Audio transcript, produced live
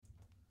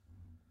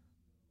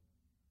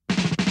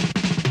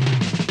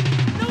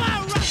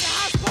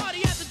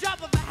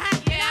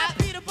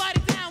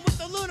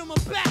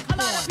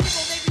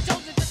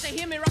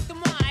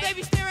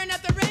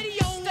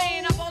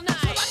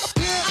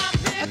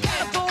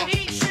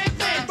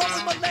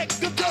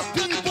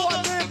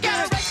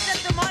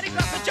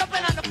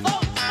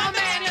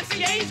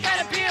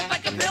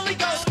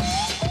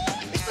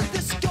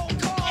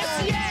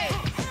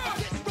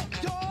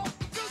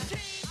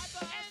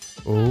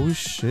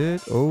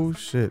shit. Oh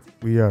shit.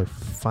 We are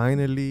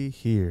finally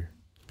here.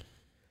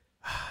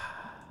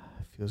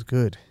 Feels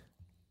good.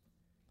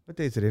 What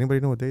day is it? Anybody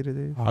know what day it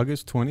is?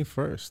 August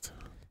 21st.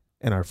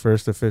 And our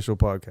first official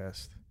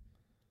podcast.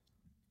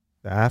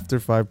 The After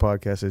 5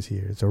 podcast is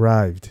here. It's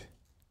arrived.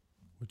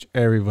 Which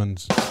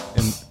everyone's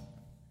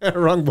in.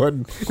 Wrong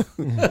button.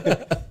 There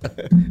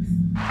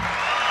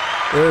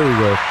we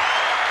go.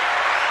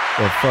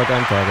 The fuck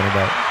I'm talking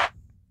about.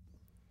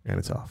 And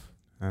it's off.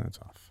 And it's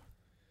off.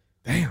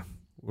 Damn.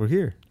 We're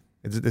here.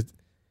 Is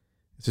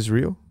this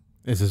real?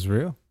 Is this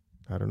real?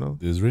 I don't know.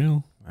 It's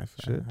real.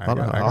 Shit.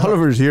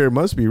 Oliver's here. It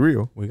must be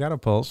real. We got a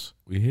pulse.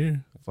 We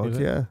here. Fuck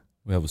yeah.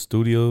 We have a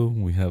studio.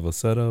 We have a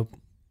setup.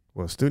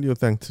 Well, studio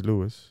thanks to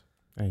Lewis.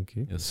 Thank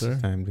you. Yes, sir.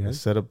 Time, The guys.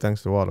 setup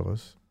thanks to all of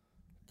us.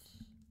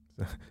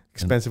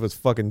 Expensive as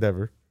fucking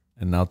endeavor.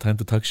 And now time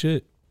to talk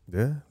shit.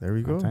 Yeah, there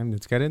we go. Time.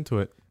 Let's get into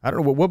it. I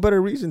don't know what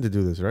better reason to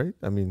do this, right?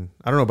 I mean,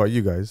 I don't know about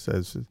you guys.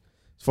 As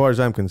far as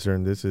I'm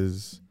concerned, this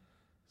is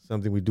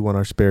something we do on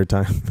our spare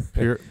time,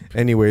 Pure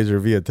anyways, or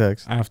via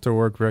text. after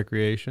work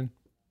recreation.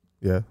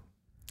 Yeah,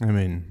 I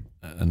mean,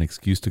 An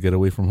excuse to get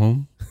away from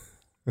home.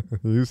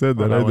 you said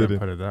well, I wouldn't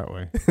put it that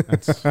way.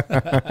 That's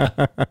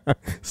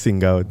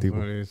Sing out, what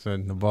people. he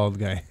said. The bald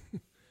guy.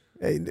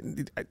 Hey,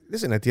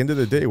 listen. At the end of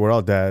the day, we're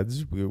all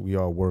dads. We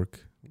all work.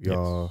 We Yes.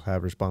 all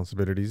have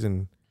responsibilities,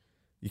 and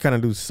you kind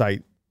of lose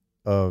sight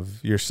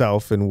of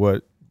yourself and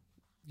what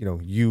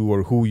you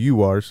or who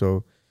you are.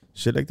 So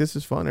shit like this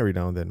is fun every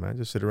now and then, man.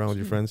 Just sit around with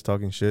your friends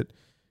talking shit,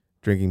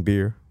 drinking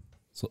beer.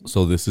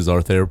 So this is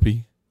our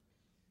therapy.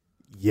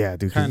 Yeah,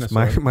 dude. 'cause Kinda,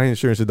 my sorta. my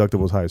insurance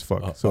deductible is high as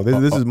fuck. So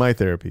this is my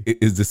therapy.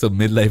 Is this a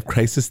midlife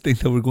crisis thing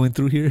that we're going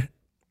through here?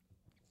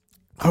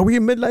 Are we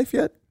in midlife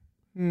yet?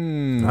 I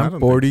I'm don't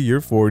 40.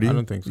 You're 40. I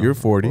don't think so. You're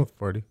 40. Both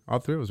 40. All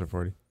three of us are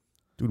 40.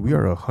 Dude, we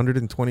are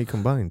 120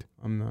 combined.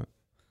 I'm not.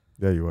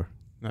 There you are.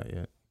 Not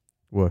yet.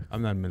 What?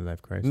 I'm not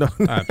midlife crisis. No.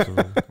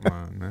 Absolutely. Come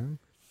on, man.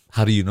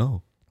 How do you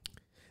know?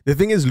 The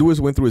thing is, Lewis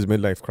went through his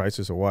midlife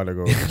crisis a while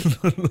ago.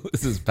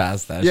 This is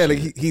past that. Yeah,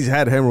 shit. like he's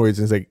had hemorrhoids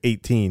since like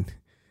 18.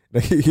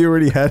 Like he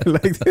already had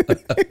like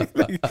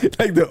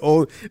like the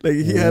old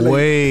he had like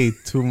way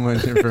too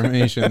much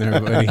information there,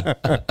 buddy.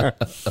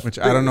 Which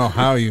I don't know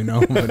how you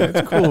know, but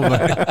it's cool,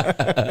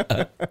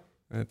 buddy.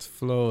 That's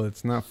flow.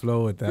 It's not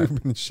flow with that.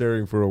 we've been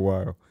sharing for a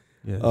while.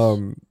 Yes.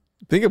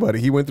 Think about it.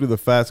 He went through the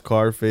fast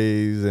car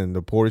phase and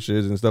the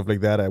Porsches and stuff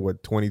like that at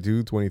what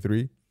 22,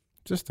 23.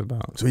 Just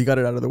about. So he got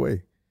it out of the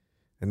way,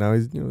 and now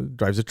he's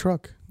drives a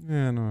truck.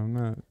 Yeah, no, I'm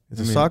not. It's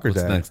I a mean, soccer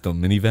What's dad. next? The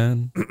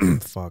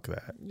minivan? Fuck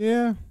that.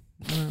 Yeah.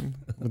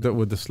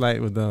 With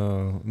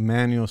the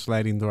manual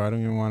sliding door. I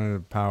don't even want it to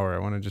power. I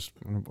want to just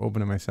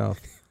open it myself.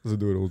 Let's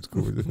do it old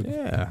school.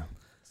 Yeah.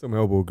 Some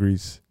elbow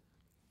grease.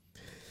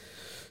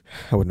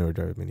 I would never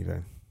drive a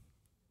minivan.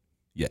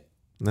 Yeah.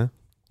 No?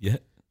 Yeah.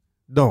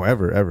 No,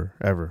 ever.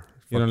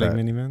 You don't like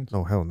minivans?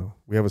 No, hell no.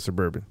 We have a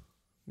Suburban.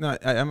 No,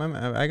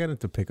 I got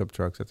into pickup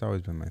trucks. That's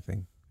always been my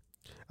thing.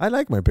 I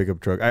like my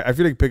pickup truck. I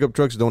feel like pickup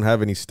trucks don't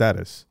have any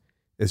status.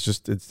 It's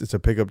just it's a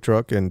pickup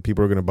truck, and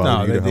people are gonna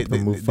bother you to help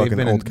them move fucking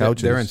old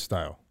couches. They're in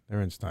style.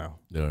 They're in style.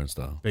 They're in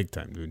style. Big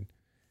time, dude.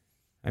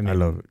 I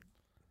love it.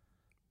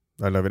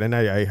 I love it, and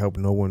I help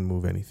no one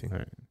move anything.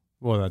 Right.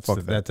 Well, that's Fuck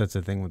that's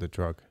the thing with the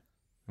truck.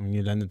 I mean,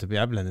 you lend it to me.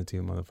 I've lent it to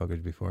you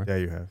motherfuckers before. Yeah,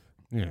 you have.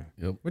 Yeah.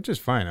 Yep. Which is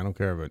fine. I don't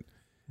care, but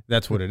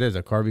that's what it is.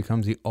 A car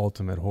becomes the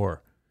ultimate whore.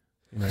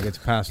 It gets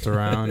passed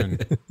around,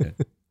 and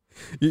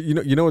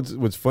You know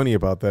what's funny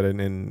about that,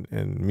 and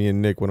me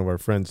and Nick, one of our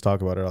friends,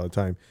 talk about it all the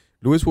time.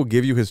 Lewis will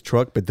give you his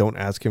truck, but don't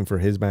ask him for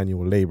his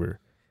manual labor.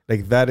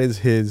 Like that is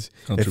his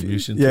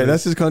Contribution. Yeah,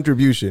 that's his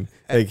contribution.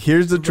 Like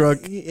here's the truck.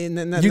 You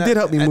did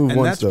help me move and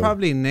once, that's though.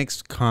 probably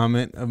Nick's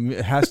comment.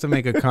 It has to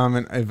make a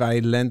comment. If I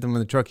lent him in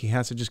the truck, he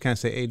has to just kind of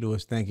say, "Hey,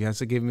 Lewis, thank you." He has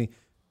to give me,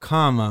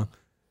 comma,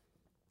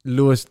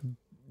 Lewis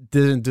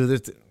didn't do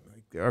this.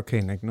 Like,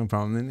 okay, Nick, no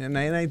problem. And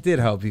I did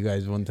help you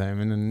guys one time,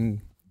 and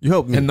then You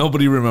helped me. And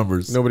nobody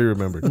remembers. Nobody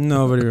remembered.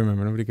 nobody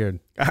remembered. Nobody cared.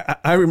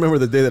 I remember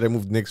the day that I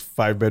moved Nick's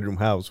 5-bedroom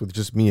house with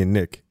just me and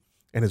Nick,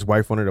 and his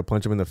wife wanted to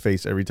punch him in the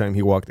face every time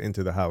he walked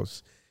into the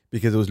house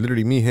because it was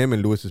literally me, him,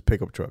 and Lewis's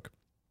pickup truck.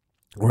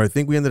 Or I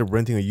think we ended up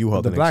renting a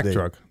U-Haul The the black next day.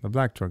 truck. The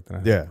black truck that I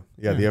had.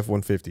 Yeah, the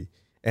F-150.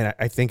 And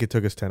I think it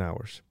took us 10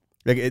 hours.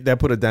 Like that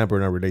put a damper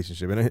in our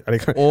relationship, and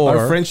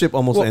our friendship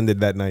almost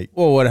ended that night.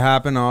 Well, what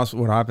happens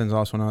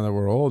also now that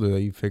we're older, that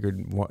you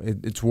figured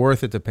it's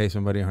worth it to pay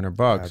somebody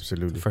 $100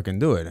 Absolutely. to freaking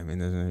do it. I mean,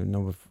 there's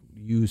no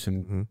use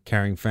in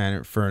carrying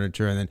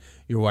furniture, and then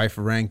your wife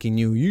ranking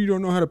you. You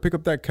don't know how to pick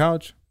up that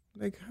couch.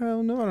 Like,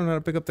 hell no, I don't know how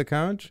to pick up the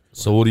couch.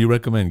 So what do you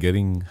recommend?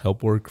 Getting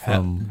help work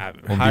from Home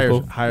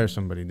Depot? Hire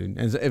somebody, dude.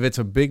 And if it's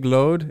a big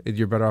load,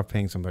 you're better off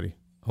paying somebody.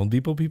 Home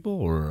Depot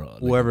people or like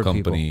Whoever a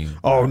company?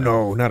 Oh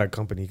no, not a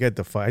company. Get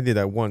the fuck. I did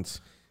that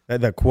once.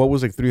 That quote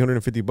was like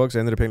 $350. I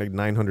ended up paying like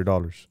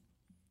 $900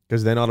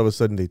 because then all of a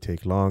sudden they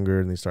take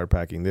longer and they start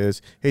packing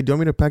this. Hey, do you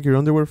want me to pack your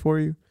underwear for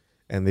you?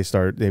 And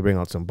they bring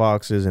out some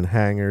boxes and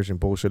hangers and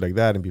bullshit like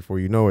that. And before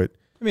you know it,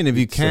 I mean, if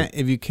you can't,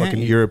 fucking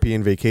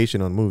European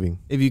vacation on moving.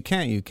 If you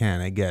can't, you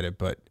can. I get it,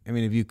 but I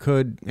mean, if you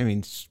could, I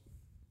mean,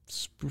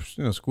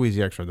 squeeze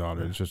the extra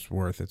dollar. It's just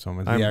worth it so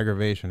much. The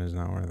aggravation is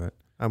not worth it.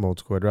 I'm old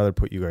school. I'd rather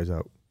put you guys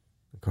out.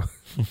 Come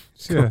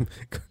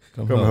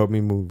help me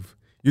move.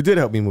 You did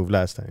help me move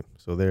last time,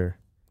 so there.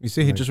 You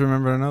see, he just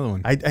remembered another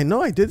one. I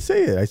know. I did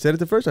say it. I said it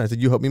the first time. I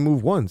said you helped me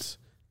move once.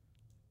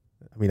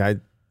 I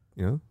mean,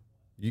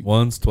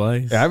 once,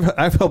 twice. Yeah,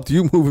 I've helped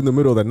you move in the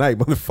middle of the night,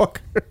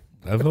 motherfucker.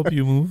 I've helped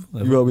you move.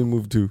 You helped me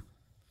move too.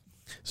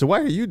 So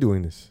why are you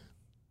doing this?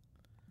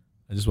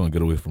 I just want to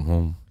get away from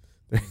home.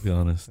 To be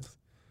honest.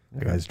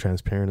 That guy's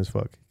transparent as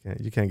fuck.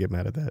 You can't get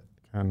mad at that.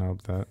 Can't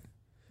help that.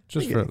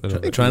 Just for a little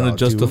bit. Trying to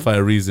justify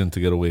a reason to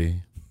get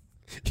away.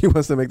 He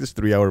wants to make this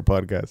 3-hour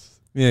podcast.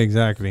 Yeah,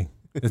 exactly.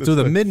 Let's do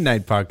the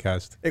midnight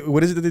podcast. Hey,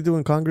 what is it that they do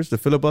in Congress? The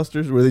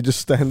filibusters, where they just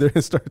stand there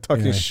and start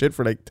talking shit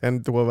for like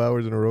 10, 12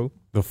 hours in a row?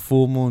 The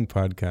full moon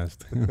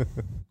podcast.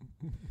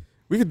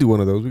 We could do one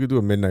of those. We could do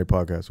a midnight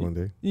podcast one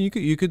day. You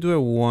could do it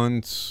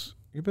once.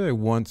 You could do it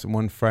one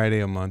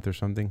Friday a month or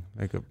something,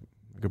 like a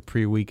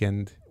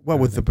pre-weekend. Well,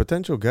 with the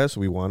potential guests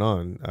we want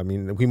on, I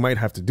mean, we might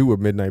have to do a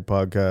midnight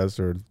podcast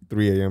or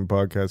 3 a.m.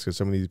 podcast because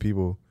some of these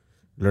people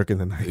lurk in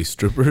the night. Hey,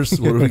 strippers,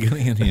 what are we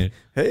getting in here?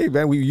 Hey,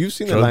 man, you've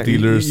seen drug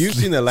dealers. You've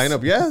seen the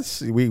lineup.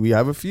 Yes, we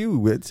have a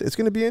few. It's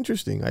going to be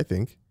interesting, I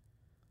think.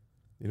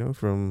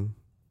 From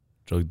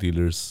drug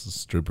dealers,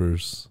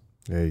 strippers.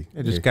 Hey,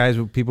 guys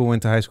people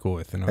went to high school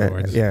with, in other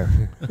words. Yeah.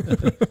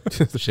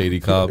 Shady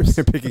cops.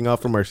 Picking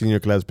off from our senior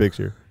class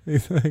picture.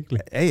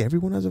 Exactly. Hey,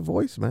 everyone has a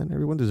voice, man.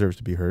 Everyone deserves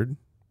to be heard.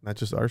 Not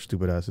just our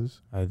stupid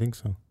asses. I think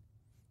so.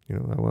 I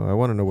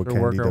want to know what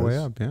Candy work our does. way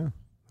up, yeah.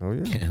 Oh,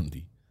 yeah.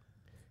 Candy.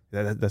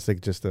 That's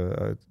like just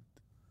a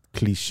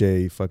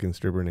cliche fucking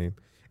stripper name.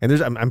 And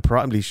I'm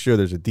probably sure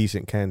there's a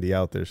decent Candy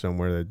out there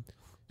somewhere that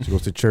she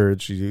goes to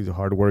church. She's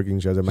hardworking.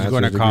 She has a master's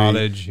degree. She's going to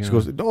college. She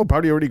goes, no,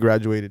 probably already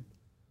graduated.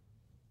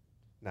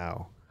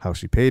 Now, how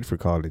she paid for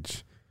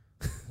college.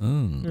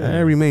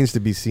 That remains to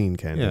be seen,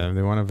 Candy. Yeah, if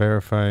they want to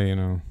verify,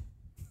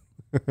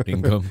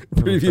 income.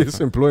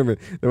 Previous employment.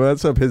 Well,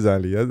 that's up his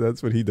alley.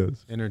 That's what he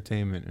does.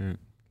 Entertainment. Yeah.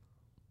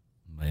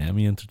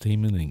 Miami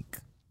Entertainment Inc.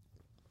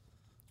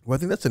 Well, I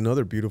think that's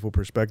another beautiful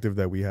perspective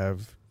that we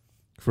have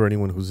for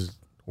anyone who's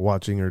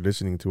watching or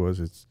listening to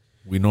us.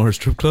 We know her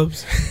strip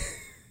clubs?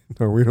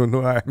 No, we don't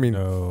know. I mean,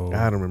 no.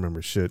 I don't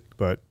remember shit,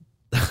 but.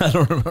 I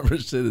don't remember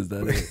shit. Is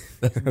that it?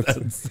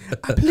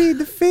 I plead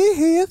the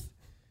fifth.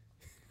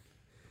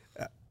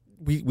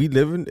 We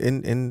live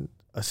in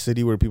a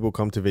city where people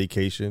come to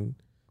vacation.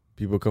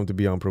 People come to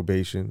be on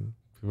probation.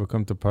 People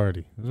come to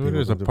party. It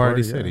is a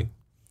party city.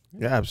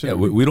 Yeah,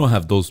 absolutely. Yeah, we don't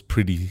have those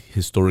pretty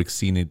historic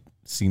scenic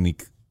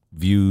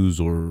views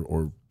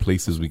or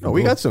places we can go.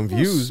 We got some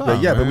views,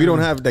 but we don't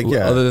have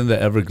other than the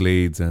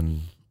Everglades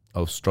and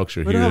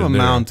structure we here. Don't have a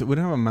mountain. We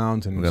don't have a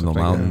mountain. We got no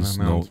mountains,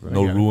 no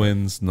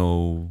ruins,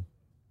 no.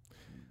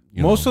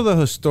 Most of the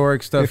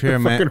historic stuff here,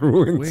 man.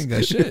 We ain't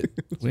got shit.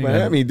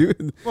 Miami,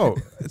 dude. Whoa,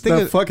 it's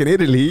not fucking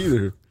Italy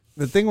either.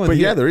 The thing with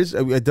there is.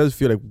 It does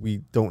feel like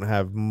we don't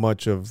have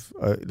much of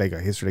like a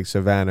history like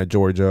Savannah,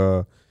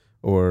 Georgia,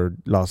 or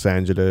Los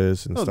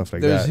Angeles and stuff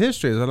like that. There's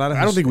history. There's a lot of.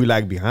 I don't think we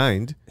lag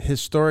behind.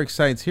 Historic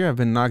sites here have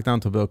been knocked down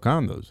to build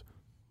condos.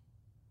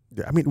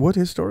 I mean, what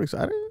historics?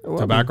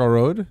 Tobacco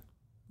Road.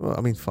 Well,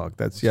 I mean, fuck.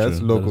 That's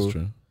local. That is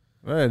true.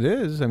 Well, it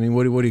is. I mean,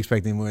 what are you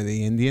expecting? Were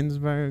the Indians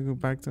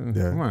back to?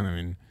 Yeah. Come on, I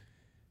mean.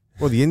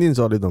 Well, the Indians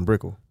all lived on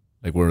Brickell.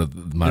 Like where the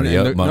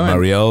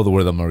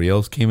where the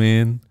Mariels came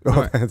in.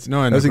 That's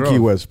in Key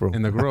West, bro.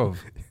 In the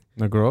Grove.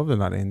 In the Grove, a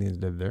lot of Indians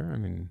lived there. I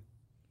mean.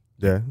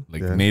 Yeah.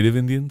 Native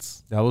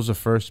Indians? That was the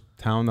first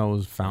town that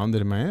was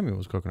founded in Miami,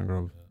 was Coconut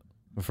Grove.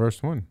 The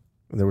first one.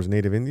 And there was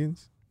Native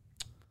Indians?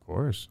 Of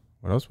course.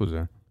 What else was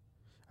there?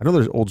 I know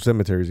there's old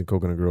cemeteries in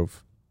Coconut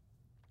Grove.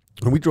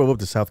 And we drove up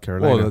to South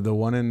Carolina. Oh, the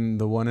one in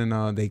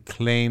they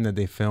claim that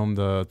they filmed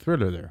the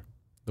Thriller there.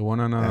 The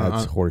one on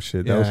that's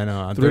horseshit. Yeah, I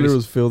know. Thriller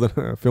was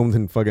filmed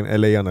in fucking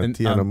LA on a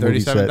movie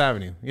set. 37th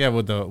Avenue. Yeah,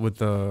 with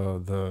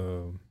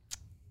the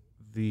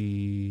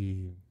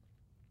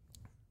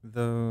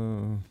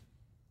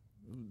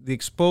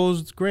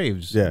exposed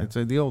graves. Yeah, it's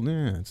the old.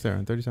 Yeah, it's there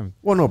on 37th.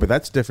 Well, no, but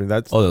that's different.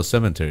 That's the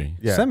cemetery.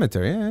 Yeah,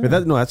 cemetery. Yeah, but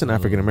that's an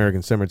African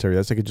American cemetery.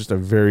 That's like just a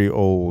very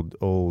old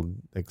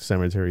like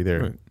cemetery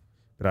there.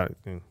 Right. But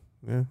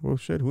well,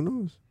 shit. Who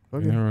knows?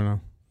 Okay. You never know.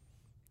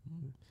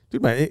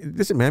 Dude, man,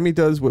 listen, Miami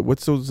does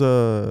what's those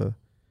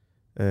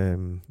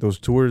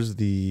tours,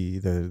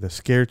 the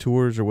scare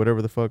tours or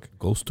whatever the fuck.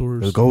 Ghost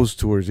tours. The ghost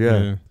tours,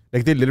 yeah.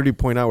 Like they literally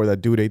point out where that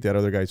dude ate that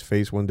other guy's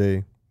face one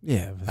day.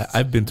 Yeah,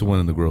 I've been to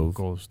one in the Grove.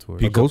 Ghost tour.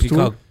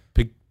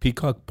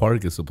 Peacock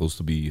Park is supposed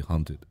to be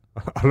haunted.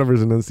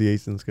 Oliver's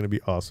enunciation is going to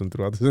be awesome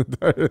throughout this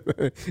entire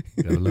thing.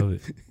 Gotta love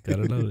it.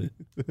 Gotta love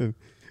it.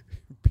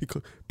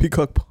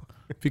 Peacock Park.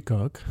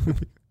 Peacock.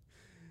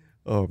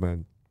 Oh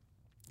man.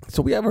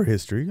 So we have our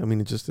history. I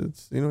mean,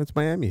 it's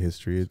Miami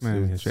history. It's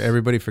Miami history.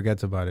 Everybody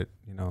forgets about it,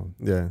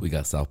 Yeah. We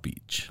got South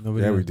Beach.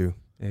 We do.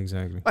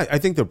 Exactly. I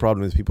think the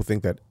problem is people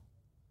think that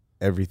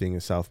everything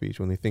is South Beach.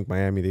 When they think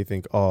Miami, they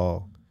think,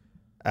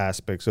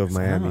 aspects of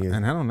Miami.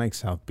 And I don't like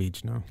South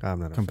Beach. No, I'm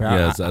not a Compare-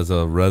 fan. Yeah, as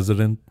a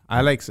resident,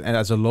 I like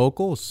as a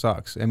local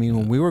sucks. I mean,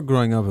 when we were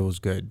growing up, it was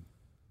good.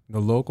 The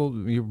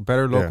local, you're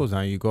better locals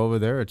now. You go over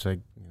there, it's like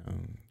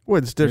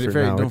Well, it's different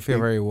now. You don't feel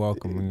very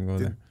welcome when you go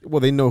there. Well,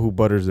 they know who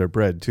butters their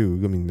bread too.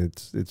 I mean,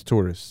 it's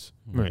tourists,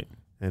 Right?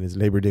 and it's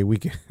Labor Day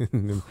weekend.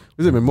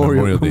 Was it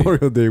Memorial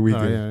Day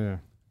weekend? Oh, yeah.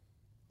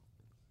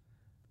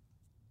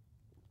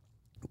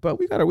 But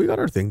we got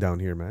our thing down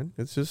here, man.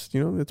 It's just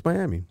it's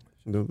Miami.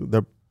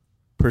 The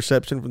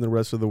perception from the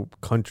rest of the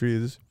country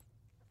is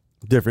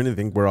different. They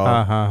think we're all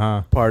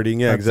partying.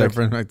 Yeah, That's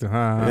exactly. different. Like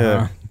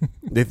Yeah,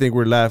 they think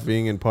we're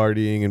laughing and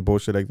partying and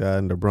bullshit like that.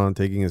 And LeBron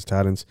taking his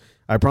talents.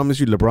 I promise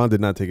you, LeBron did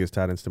not take his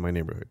talents to my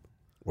neighborhood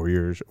or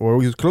yours,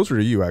 or he was closer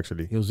to you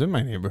actually. He was in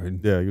my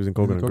neighborhood. Yeah, he was in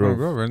Coconut Grove,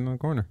 right in the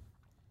corner.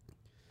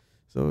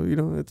 So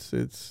it's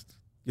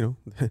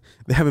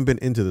they haven't been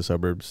into the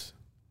suburbs.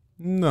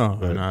 No,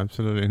 But- no,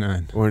 absolutely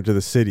not. or into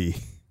the city.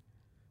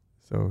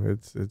 So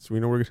it's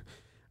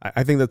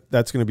I think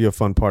that's going to be a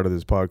fun part of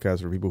this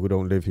podcast for people who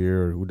don't live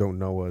here or who don't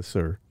know us,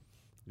 or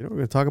we're going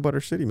to talk about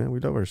our city, man.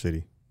 We love our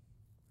city.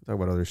 Talk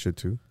about other shit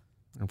too.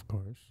 Of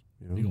course.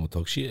 you gonna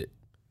talk shit.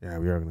 Yeah,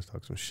 we are going to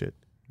talk some shit.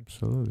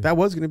 Absolutely. That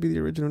was going to be the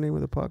original name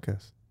of the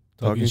podcast.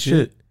 Talking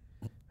shit.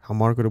 How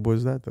marketable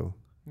is that though?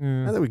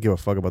 Yeah. Not that we give a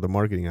fuck about the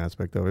marketing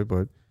aspect of it,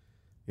 but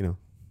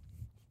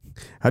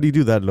how do you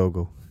do that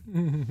logo?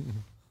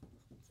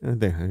 I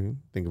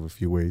think of a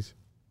few ways.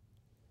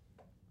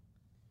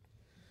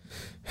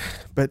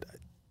 But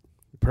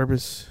the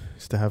purpose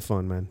is to have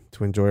fun, man.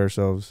 To enjoy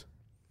ourselves.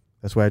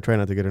 That's why I try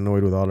not to get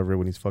annoyed with Oliver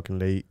when he's fucking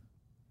late.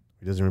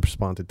 He doesn't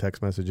respond to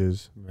text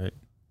messages. Right.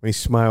 When he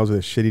smiles with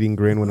a shit-eating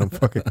grin when I'm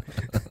fucking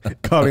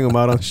calling him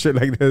out on shit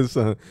like this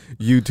on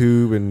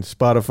YouTube and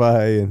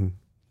Spotify and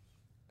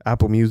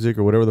Apple Music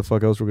or whatever the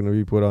fuck else we're going to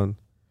be put on.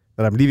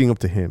 That I'm leaving up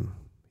to him.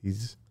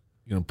 He's...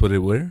 You gonna put it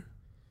where?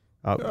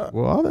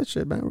 well, all that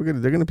shit, man.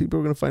 People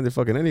are gonna find it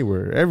fucking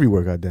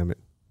everywhere. Goddamn it,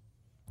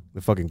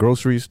 the fucking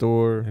grocery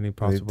store, Any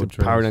possible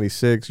the Power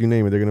 96, you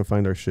name it. They're gonna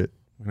find our shit.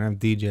 We're gonna have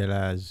DJ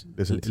Laz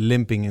Listen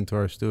limping into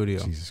our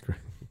studio. Jesus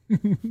Christ,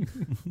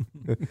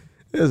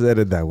 let's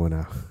edit that one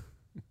out.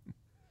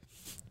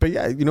 But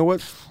yeah, you know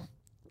what?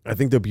 I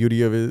think the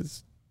beauty of it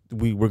is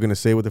we're gonna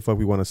say what the fuck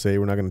we want to say.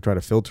 We're not gonna try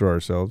to filter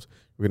ourselves.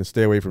 We're gonna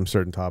stay away from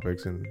certain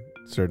topics and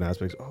certain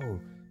aspects. Oh,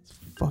 it's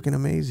fucking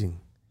amazing.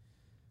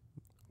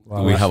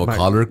 Do we have a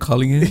caller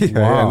calling in?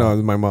 Yeah, no,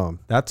 it's my mom.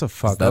 That's a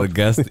fuck Is that up. a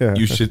guest? Yeah.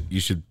 You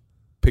should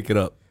pick it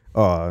up.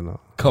 Oh no,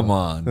 Come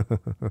on.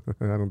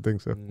 I don't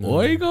think so.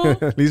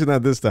 Oigo. At least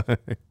not this time.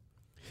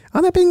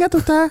 ¿Dónde pinga tú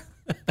estás?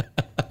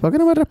 ¿Por qué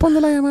no me responde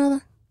la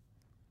llamada?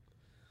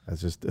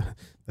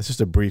 That's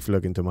just a brief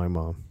look into my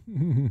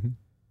mom.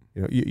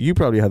 You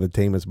probably had the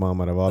tamest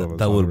mom out of all of us.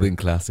 That would have Oliver. been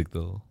classic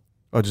though.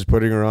 Oh, just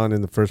putting her on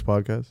in the first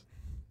podcast?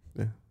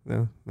 Yeah.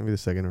 No, maybe the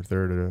second or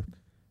third or the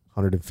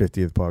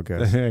 150th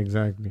podcast.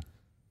 Exactly.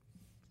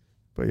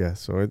 But yeah,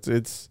 so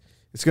it's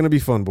gonna be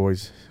fun,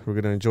 boys. We're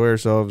gonna enjoy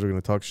ourselves. We're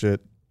gonna talk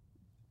shit.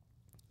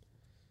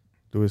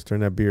 Louis, turn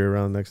that beer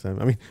around next time.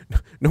 I mean,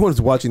 no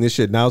one's watching this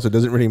shit now, so it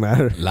doesn't really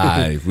matter.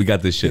 Live. We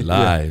got this shit Yeah.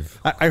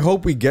 live. I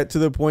hope we get to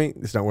the point.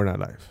 We're not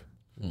live.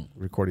 Mm.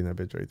 Recording that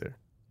bitch right there.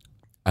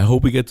 I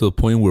hope we get to the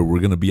point where we're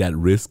gonna be at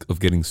risk of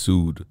getting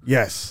sued.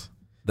 Yes,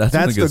 That's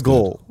when it that's the gets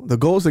goal. The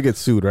goal is to get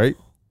sued, right?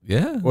 good.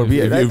 Yeah. Or if, be-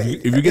 if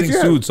you're getting if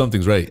you're- sued,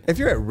 something's right. If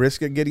you're at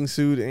risk of getting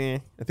sued,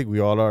 I think we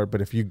all are.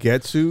 But if you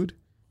get sued,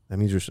 that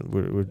means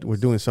we're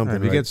doing something.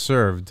 If you right. get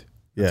served,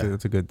 yeah,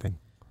 that's a good thing.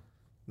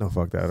 no,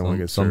 fuck that. I don't want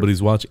to get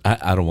Somebody's watching.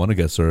 I don't want to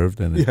get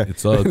served, and Yeah. it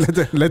sucks.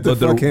 let the but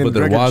they're fucking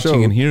record watching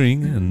show. and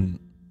hearing, and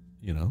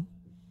you know.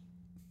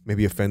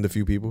 Maybe offend a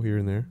few people here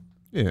and there.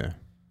 Yeah.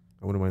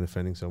 I wouldn't mind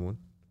offending someone.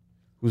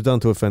 Who's down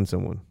to offend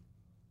someone?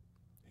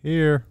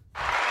 Here.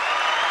 I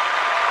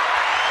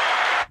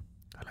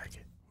like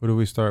it. Who do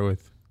we start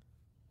with?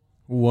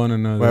 One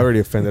another. Well, I already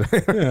offended.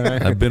 Yeah,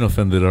 I've been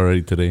offended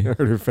already today. I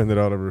already offended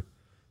Oliver.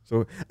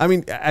 So I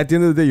mean, at the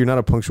end of the day, you're not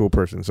a punctual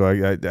person. So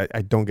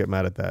I don't get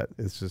mad at that.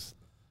 It's just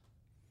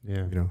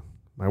yeah.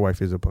 my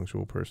wife is a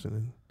punctual person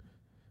and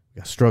we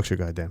got structure.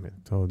 God damn it.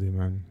 Told you,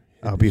 man.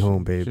 I'll be You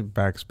home, should- babe. should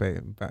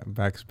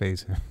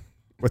backspace.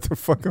 What the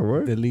fuck?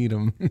 What? Delete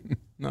them.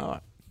 No.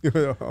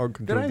 I'll Did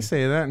control I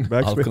say that? I'll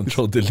backspace.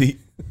 control delete.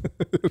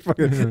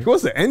 Fucking- he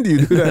wants to end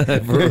you. Do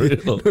that. For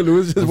real.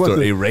 Louis just wants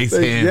to Erase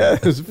like, him. yeah,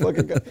 it's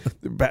fucking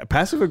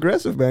passive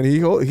aggressive, man. He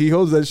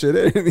holds that shit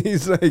in. And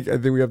he's like, I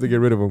think we have to get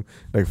rid of him.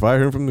 Like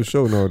fire him from the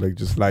show. No, like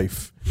just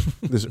life,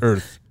 this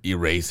earth.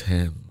 Erase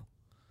him.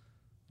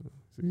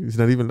 He's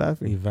not even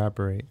laughing.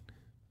 Evaporate.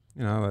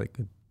 You know, like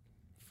good,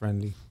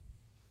 friendly.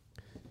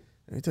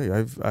 Let me tell you,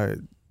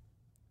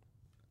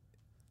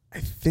 I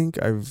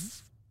think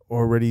I've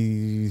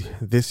already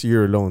this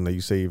year alone that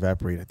you say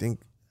evaporate. I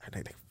think I had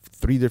like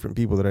 3 different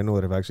people that I know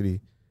that have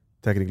actually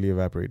technically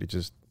evaporated,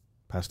 just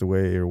passed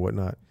away or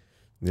whatnot.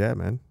 Yeah,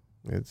 man,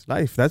 it's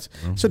life. That's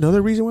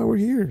another reason why we're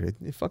here.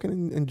 It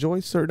fucking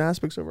enjoy certain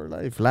aspects of our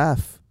life.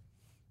 Laugh,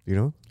 You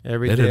know?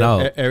 Every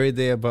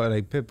day above,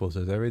 like Pitbull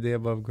says, every day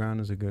above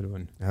ground is a good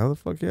one. How the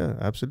fuck, yeah,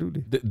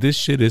 absolutely. This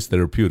shit is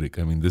therapeutic.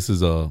 I mean, this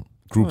is a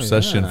group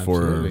session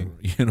for,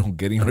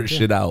 getting our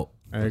shit out.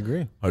 I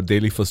agree. Our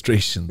daily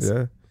frustrations.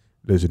 Yeah.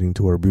 Listening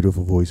to our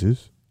beautiful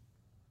voices.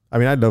 I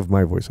mean, I love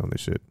my voice on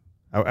this shit.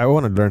 I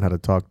want to learn how to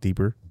talk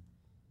deeper.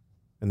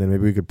 And then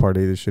maybe we could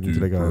parlay this shit into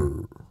like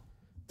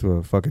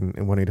a fucking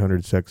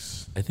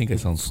 1-800-SEX. I think I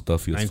sound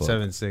stuffy as fuck.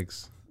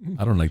 976.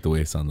 I don't like the way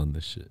I sound on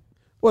this shit.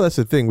 Well, that's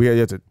the thing. You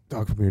have to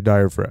talk from your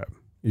diaphragm.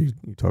 You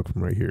talk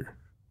from right here,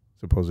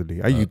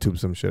 supposedly. I YouTube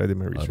some shit. I did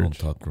my research. I don't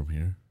talk from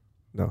here.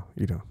 No,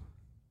 you don't.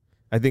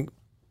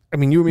 I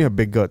mean, you and me have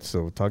big guts,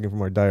 so talking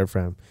from our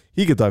diaphragm,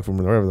 he could talk from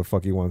wherever the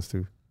fuck he wants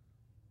to.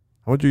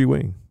 How much are you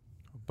weighing?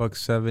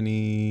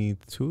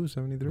 $172,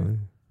 73. Right. When's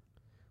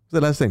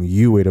the last time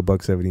you weighed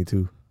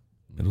 $172?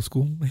 Middle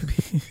school, maybe.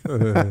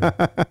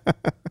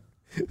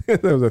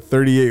 That was a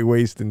 38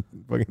 waist in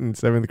fucking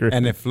 7th grade.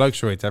 And it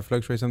fluctuates. I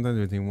fluctuate sometimes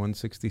between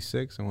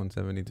 166 and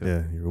 172.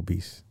 Yeah, you're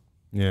obese.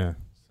 Yeah.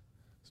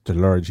 Such a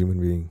large human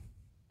being.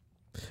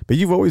 But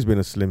you've always been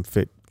a slim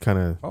fit kind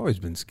of. Always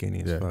been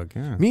skinny as fuck,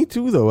 yeah. Me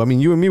too, though. I mean,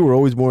 you and me were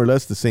always more or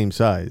less the same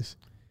size.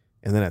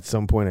 And then at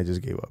some point, I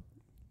just gave up.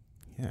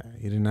 Yeah,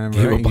 you didn't ever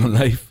give up on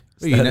life.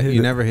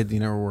 You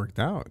never worked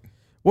out.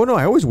 Well, no,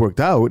 I always worked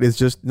out. It's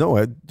just,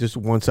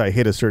 once I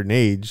hit a certain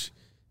age,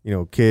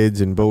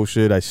 kids and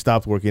bullshit, I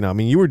stopped working out. I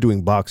mean, you were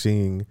doing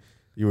boxing.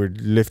 You were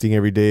lifting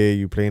every day.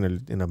 You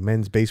playing in a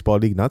men's baseball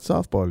league, not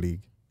softball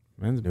league.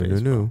 Men's baseball.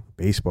 No.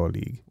 Baseball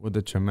league. With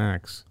the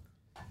Chamax.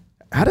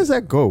 How does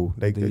that go?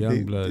 Like the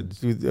young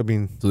bloods. I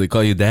mean. So they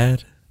call you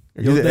dad?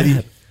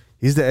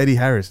 He's the Eddie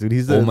Harris, dude.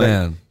 He's the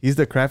man. He's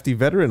the crafty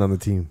veteran on the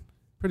team.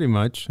 Pretty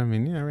much. I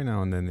mean, yeah, every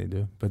now and then they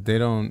do. But they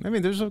don't. I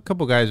mean, there's a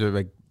couple guys that are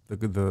like,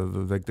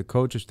 the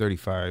coach is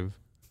 35.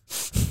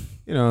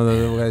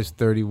 The guy's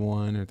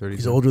 31 or 30.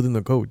 He's older than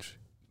the coach.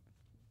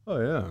 Oh,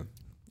 yeah.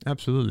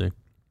 Absolutely.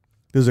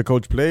 Does the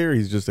coach play or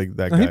he's just like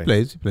that guy? He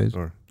plays.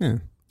 Or, yeah.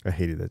 I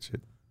hated that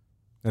shit.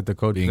 That the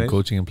coach being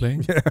coaching and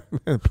playing? Yeah,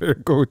 man, player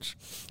coach.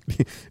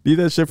 Need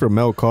that shit from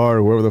Mel Carr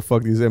or whoever the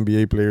fuck these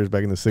NBA players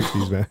back in the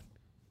 60s, man.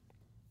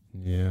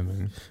 Yeah,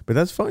 man. But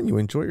that's fun. You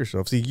enjoy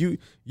yourself. See,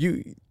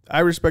 I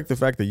respect the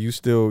fact that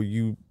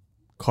you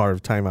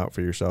carve time out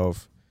for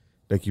yourself.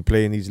 Like you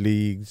play in these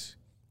leagues.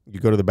 You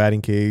go to the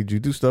batting cage. You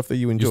do stuff that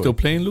you enjoy. You still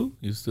playing, Lou?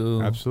 You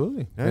still?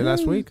 Absolutely. Yeah,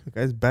 last week. The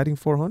guy's batting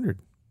 400.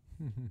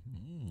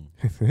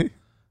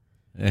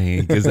 Yeah,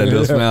 he gives that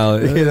little smile.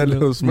 Yeah, that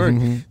little smirk.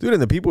 Dude,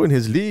 and the people in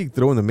his league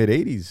throw in the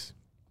mid-80s.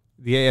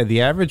 Yeah,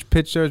 the average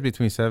pitch there is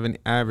between 70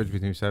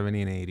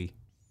 and 80.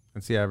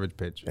 That's the average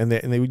pitch. And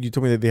you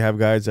told me that they have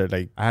guys that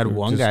like. I had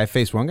one guy. I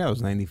faced one guy that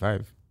was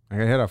 95. I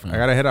got a hit off. I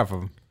got a hit off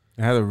of him.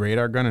 I had a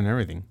radar gun and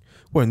everything.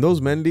 Well, in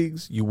those men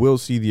leagues, you will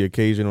see the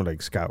occasional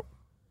like scout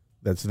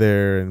that's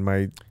there and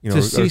might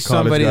to see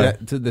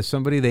somebody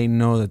somebody they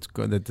know that's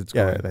good. That's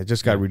yeah, that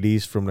just got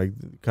released from like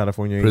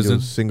California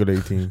Angels single A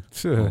team.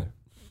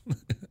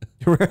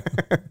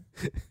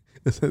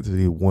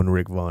 There's one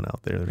Rick Vaughn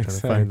out there. They're trying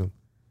to find him.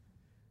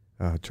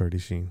 Charlie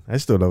Sheen. I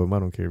still love him. I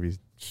don't care if he's.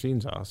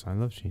 Sheen's awesome. I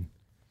love Sheen.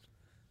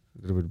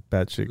 A little bit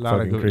batshit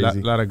fucking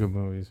crazy. A lot of good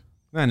movies.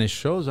 Man, his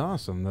show's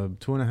awesome. The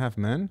 2.5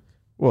 Men.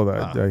 Well,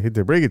 I hate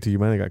to break it to you,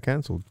 man. It got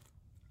canceled.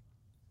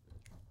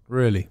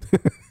 Really?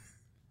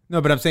 No,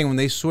 but I'm saying when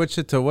they switched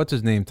it to what's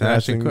his name, to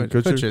Ashton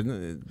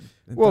Kutcher.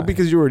 Well,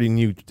 because you already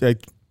knew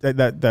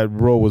that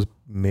role was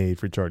made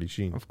for Charlie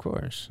Sheen. Of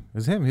course, it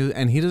was him,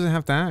 and he doesn't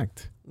have to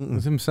act. It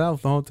was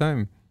himself the whole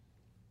time.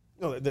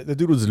 No, the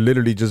dude was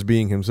literally just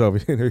being himself.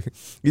 He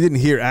didn't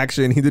hear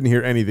action. He didn't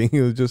hear anything.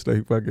 He was just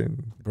like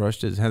fucking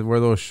brushed his head, wear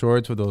those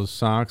shorts with those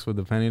socks with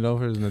the penny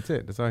loafers, and that's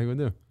it. That's all he would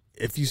do.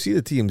 If you see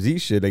the TMZ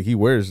shit, like he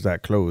wears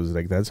that clothes.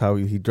 Like that's how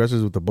he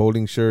dresses with the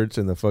bowling shirts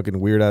and the fucking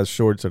weird ass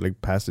shorts that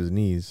like past his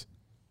knees.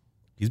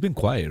 He's been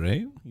quiet,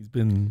 right? He's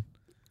been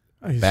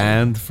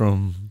banned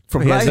from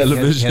live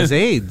television. He has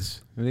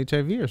AIDS and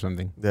HIV or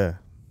something. Yeah.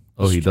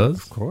 Oh, he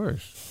does? Of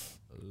course.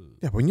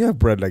 Yeah, when you have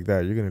bread like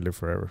that, you're gonna live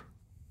forever.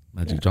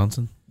 Magic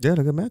Johnson? Yeah,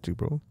 look at Magic,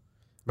 bro.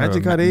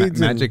 Magic got AIDS.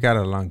 Magic got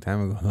it a long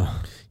time ago.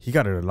 He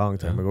got it a long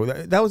time ago.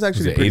 That was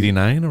actually was it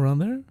 89 around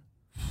there?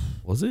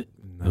 Was it?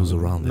 No. It was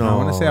around there. No, I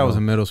want to say I was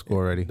in middle school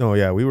already. No,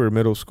 yeah, we were in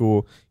middle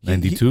school.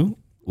 92?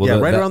 Yeah,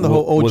 right around the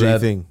whole OJ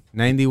thing.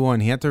 91,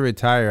 he had to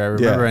retire. I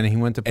remember, and he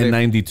went to play. In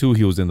 92,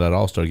 he was in that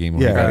All-Star game.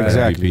 Yeah,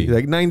 exactly.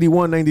 Like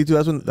 91, 92.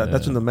 That's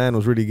when the man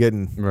was really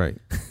getting right.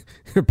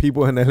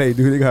 People in LA,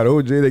 dude. They got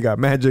OJ, they got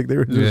Magic. They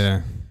were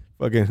just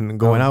fucking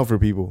going out for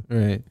people.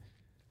 Right.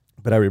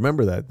 But I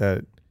remember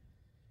that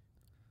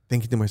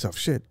thinking to myself,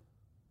 shit,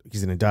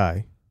 he's gonna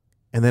die.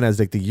 And then as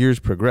like the years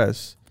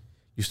progress,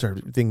 you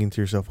start thinking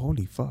to yourself,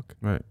 holy fuck.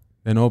 Right.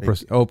 And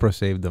Oprah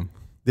saved them.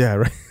 Yeah,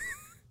 right.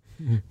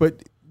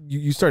 But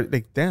you start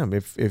like, damn,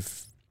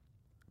 if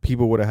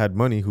people would have had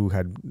money who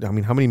had, I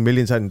mean, how many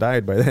millions hadn't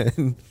died by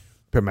then?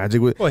 But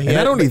Magic would. Well,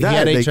 not only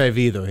that, he had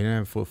HIV though. He didn't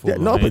have full. Yeah,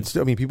 no, but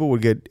still, I mean, people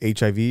would get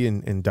HIV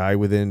and die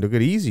within. Look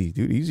at Easy,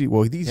 dude. Easy.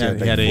 Well, these had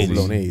full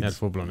blown AIDS. He had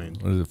full blown AIDS.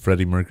 What is it,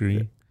 Freddie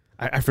Mercury?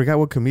 I forgot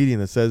what comedian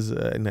that says,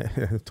 and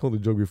I told the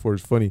joke before.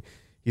 It's funny.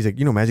 He's like,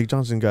 Magic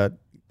Johnson got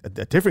a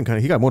different kind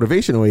of. He got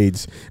motivational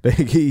AIDS. Like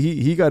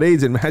he got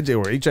AIDS and Magic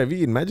or HIV,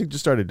 and Magic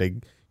just started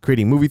like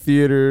creating movie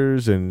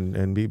theaters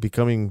and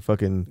becoming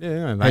fucking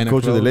head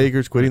coach of the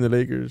Lakers, quitting the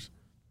Lakers.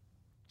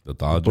 The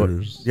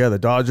Dodgers. The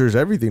Dodgers,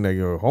 everything. Like,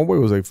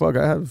 homeboy was like, fuck,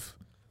 I have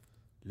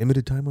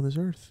limited time on this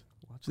earth.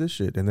 Watch this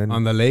shit. And then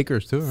on the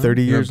Lakers, too.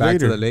 30 years back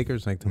later. to the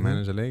Lakers, like to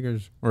manage the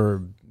Lakers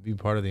or be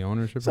part of the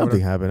ownership. Something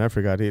happened. I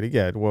forgot.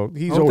 Yeah, well,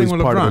 he's always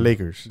part of the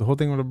Lakers. The whole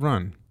thing with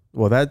LeBron.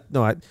 Well,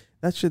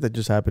 that shit that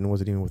just happened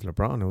wasn't even with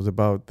LeBron. It was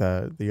about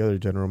the other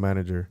general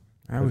manager.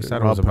 I always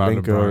thought it was about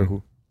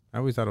LeBron. I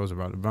always thought it was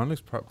about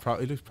LeBron.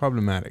 He looks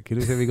problematic. He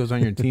looks like if he goes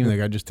on your team, the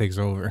guy just takes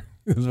over.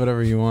 Does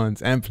whatever he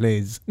wants and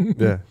plays.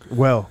 Yeah.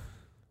 Well.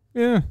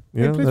 Yeah.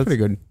 He plays pretty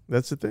good.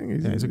 That's the thing.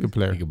 He's a good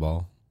player. He can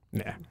ball.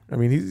 Yeah. I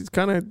mean, he's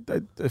kind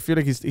of. I feel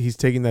like he's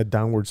taking that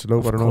downward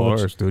slope. I don't know how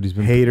much dude. He's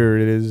been hater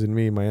it is in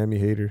me, Miami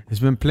hater. He's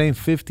been playing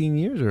 15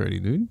 years already,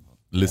 dude.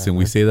 Listen,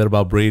 we say that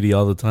about Brady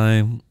all the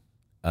time.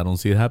 I don't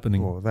see it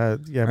happening. Well,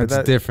 that's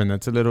different.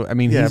 That's a little. I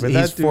mean,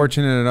 he's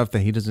fortunate enough that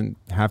he doesn't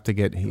have to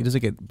get. He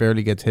doesn't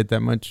barely gets hit that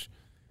much,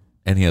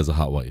 and he has a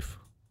hot wife.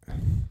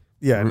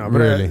 Yeah, no,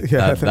 really.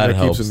 That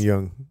keeps him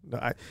young.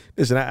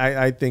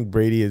 I think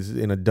Brady is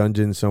in a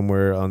dungeon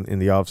somewhere in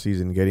the off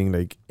season, getting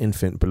like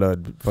infant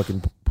blood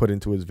fucking put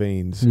into his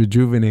veins,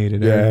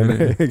 rejuvenated.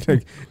 Yeah,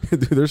 dude,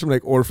 there's some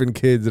like orphan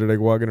kids that are like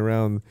walking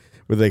around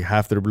with like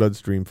half their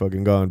bloodstream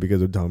fucking gone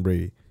because of Tom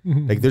Brady.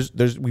 Like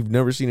we've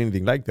never seen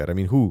anything like that. I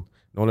mean, who?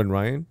 Nolan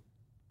Ryan?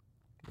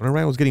 Nolan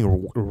Ryan was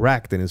getting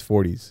racked in his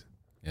 40s.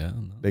 Yeah,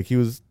 like he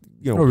was,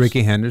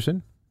 Ricky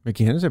Henderson.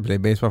 Ricky Henderson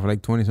played baseball for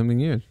like 20 something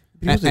years.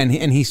 And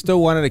he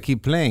still wanted to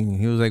keep playing.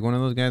 He was like one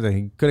of those guys that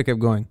he could have kept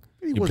going.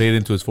 He played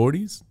into his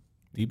 40s?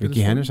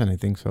 Ricky Henderson, I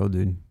think so,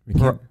 dude.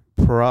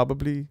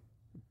 Probably,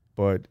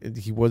 but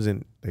he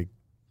wasn't like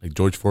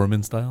George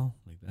Foreman style?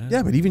 Like that?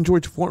 Yeah, but even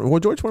George Foreman. Well,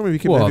 George Foreman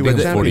became a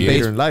champion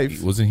later in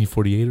life. Wasn't he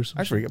 48 or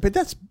something? Actually, but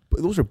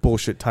those are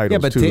bullshit titles, yeah,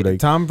 but too. Like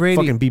Tom Brady.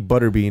 Fucking beat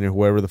Butterbean or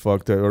whoever the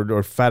fuck,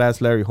 or fat ass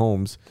Larry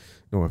Holmes.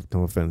 No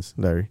offense,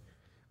 Larry.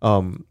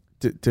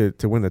 To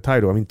win the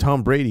title. I mean,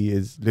 Tom Brady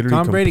is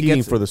literally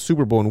competing for the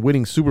Super Bowl and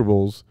winning Super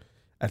Bowls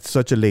at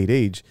such a late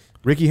age.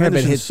 Ricky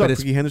Henderson sucked.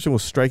 Ricky Henderson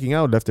was striking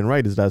out left and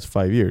right his last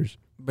 5 years.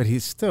 But he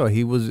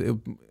was,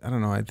 I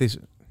don't know. I think.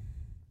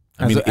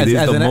 I mean, it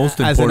is the most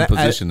important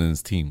position in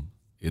his team.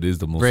 It is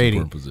the most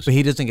important position. But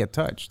he doesn't get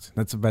touched.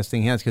 That's the best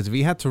thing he has. Because if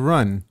he had to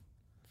run,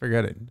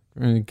 forget it.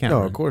 He can't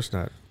run. Of course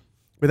not.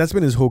 But that's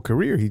been his whole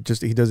career. He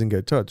doesn't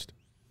get touched.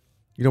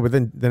 But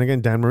then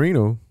again, Dan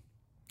Marino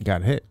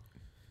got hit.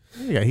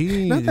 Yeah,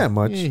 not that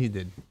much. Yeah, he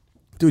did.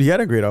 Dude, he had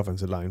a great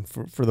offensive line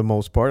for the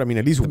most part. I mean,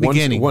 at least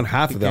one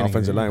half of the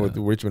offensive line with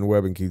Richmond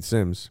Webb and Keith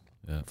Sims.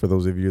 Yeah. For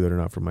those of you that are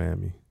not from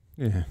Miami.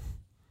 Yeah.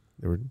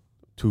 There were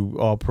two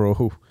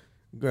all-pro.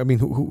 I mean,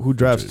 who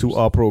drafts two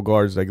all-pro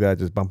guards like that?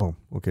 Just bum.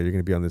 Okay, you're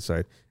going to be on this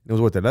side. It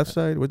was what, the left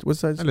side? What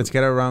side? Let's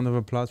get a round of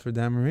applause for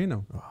Dan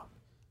Marino. Oh.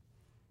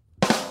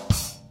 Damn.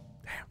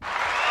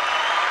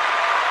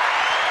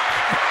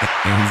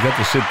 And he's got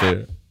the shit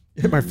there.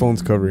 Yeah, my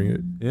phone's covering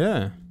it.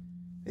 Yeah.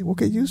 Hey, we'll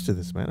get used to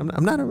this, man.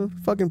 I'm not a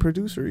fucking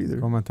producer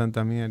either.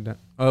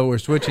 Oh, we're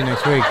switching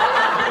next week.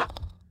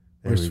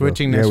 We're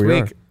switching next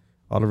week.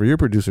 Oliver, you're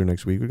producer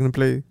next week. We're going to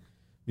play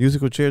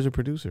musical chairs of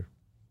producer.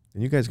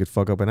 And you guys could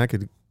fuck up and I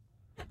could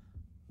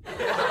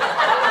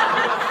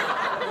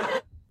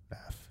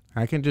laugh.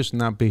 I can just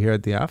not be here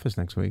at the office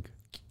next week.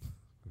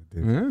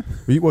 Yeah.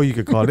 Well, you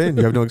could call in.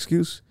 You have no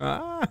excuse.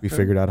 We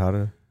figured out how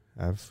to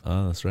have.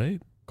 Oh, that's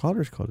right.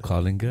 Callers call in.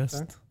 Calling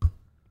guest.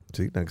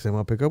 See, next time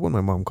I'll pick up when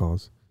my mom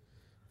calls.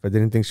 If I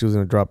didn't think she was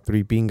going to drop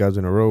 3 pingas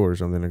in a row or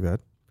something like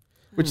that.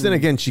 Which then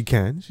again, she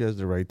can. She has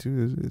the right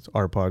to. It's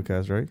our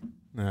podcast, right?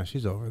 Nah,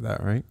 she's over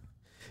that, right?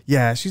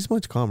 Yeah, she's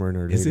much calmer in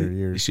her later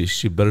years. Is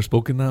she better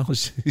spoken now?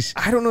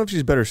 I don't know if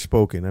she's better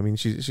spoken. I mean,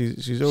 she's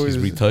always... She's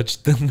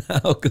retouched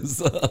now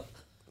because...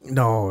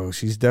 No,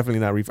 she's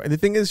definitely not refined. The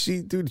thing is,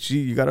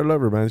 you gotta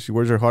love her, man. She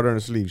wears her heart on her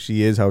sleeve.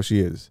 She is how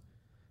she is.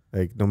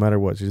 Like, no matter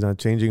what. She's not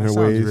changing her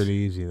ways. Sounds really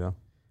easy, though.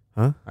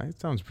 Huh?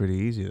 It sounds pretty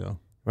easy, though.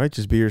 Right?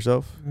 Just be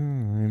yourself. I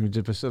mean,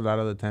 just a lot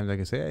of the times I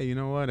can say, hey, you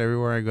know what?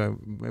 Everywhere I go,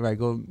 if I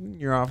go in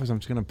your office, I'm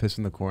just going to piss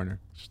in the corner.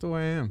 It's just the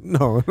way I am.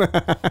 No.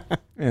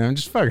 Yeah, I'm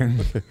just fucking.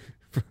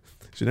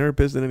 She never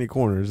pissed in any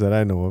corners that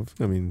I know of.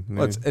 I mean,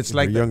 it's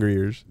like younger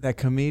years. That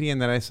comedian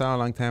that I saw a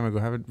long time ago,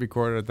 have it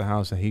recorded at the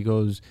house, and he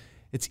goes,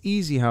 it's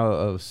easy how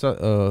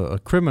a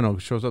criminal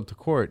shows up to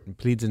court and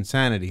pleads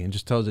insanity and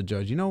just tells the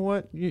judge, you know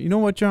what? You know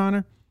what, Your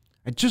Honor?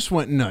 I just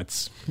went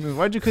nuts.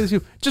 Why'd you kiss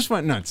you? Just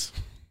went nuts.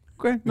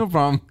 Okay, no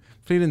problem.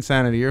 Plead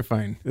insanity, you're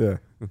fine. Yeah.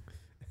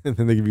 And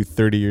then they give you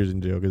 30 years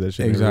in jail because that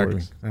shit never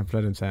works. I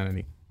pled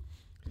insanity.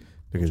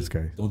 Look at this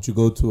guy. Don't you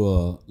go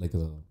to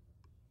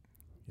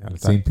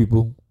insane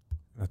people?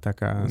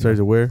 Sorry,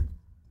 to where?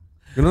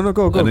 No,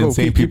 go.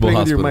 Keep playing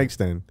with your mic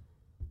stand.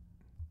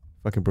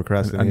 Fucking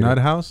procrastinate. A nut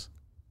house?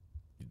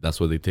 That's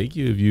where they take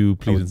you if you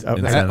plead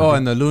insanity. Oh,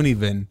 in the loony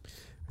bin.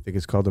 I think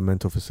it's called a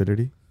mental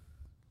facility.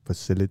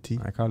 facility.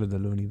 I call it the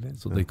loony bin.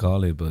 That's what they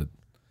call it, but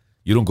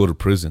you don't go to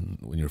prison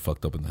when you're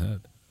fucked up in the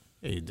head.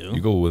 Yeah, you do.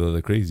 You go with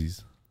other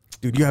crazies.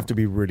 Dude, you have to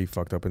be really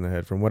fucked up in the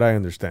head, from what I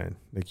understand.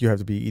 Like, you have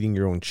to be eating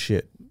your own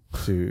shit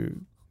for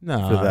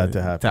that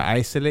to happen. To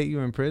isolate you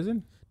in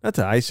prison? Not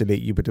to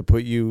isolate you, but to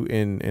put you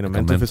in a Like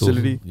mental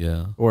facility,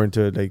 Yeah. or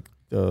into like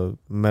the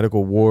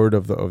medical ward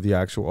of the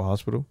actual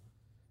hospital.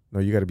 No,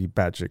 you got to be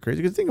batshit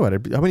crazy. Because think about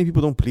it, how many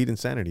people don't plead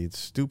insanity? It's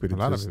stupid. A It's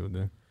lot just, of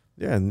people do.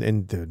 yeah,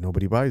 and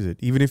nobody buys it.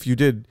 Even if you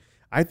did,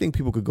 I think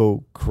people could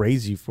go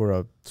crazy for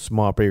a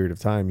small period of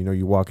time. You know,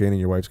 you walk in and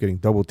your wife's getting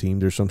double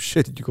teamed. There's some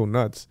shit that you go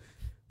nuts.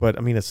 But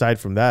I mean, aside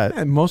from that,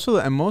 And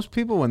most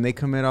people, when they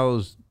commit all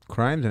those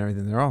crimes and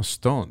everything, they're all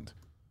stoned.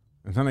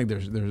 It's not like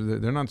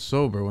they're not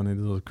sober when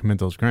they commit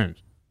those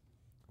crimes.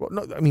 well,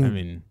 no, I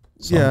mean,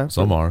 yeah,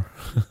 Some are.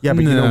 yeah,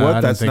 but you know Nah, I what?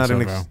 don't That's think not so,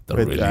 an. bro. They're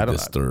but really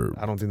disturbed.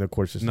 I don't think the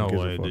court system No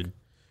gives way, a fuck. dude.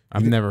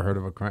 I've never heard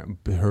of a crime,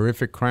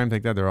 horrific crime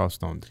like that. They're all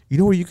stoned. You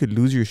know where you could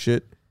lose your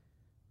shit,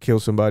 kill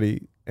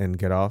somebody, and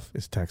get off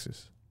is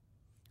Texas.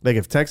 Like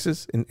if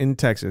Texas, in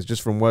Texas,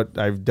 just from what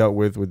I've dealt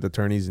with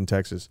attorneys in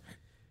Texas,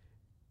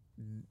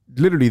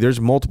 literally there's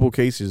multiple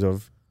cases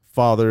of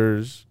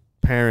fathers,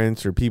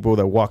 parents, or people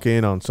that walk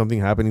in on something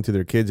happening to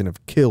their kids and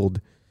have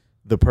killed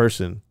the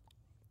person,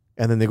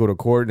 and then they go to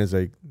court and it's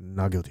like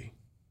not guilty,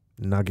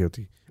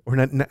 or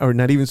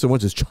not even so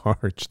much as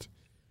charged.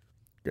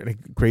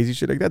 Like, crazy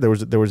shit like that.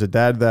 There was a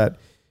dad that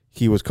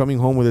he was coming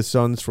home with his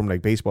sons from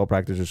like baseball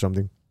practice or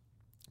something.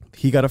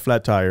 He got a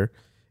flat tire.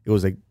 It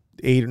was like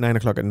 8 or 9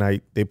 o'clock at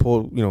night. They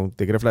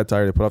they get a flat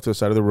tire. They pull off to the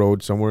side of the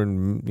road somewhere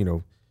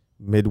in,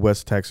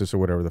 Midwest Texas or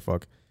whatever the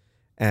fuck.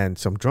 And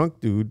some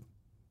drunk dude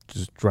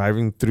just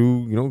driving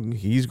through,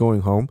 he's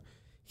going home.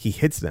 He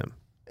hits them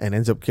and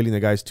ends up killing the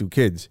guy's 2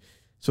 kids.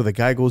 So the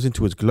guy goes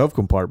into his glove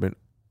compartment,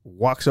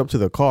 walks up to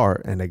the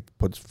car, and like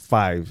puts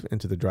 5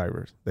 into the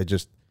driver that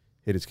just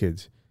hit his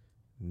kids.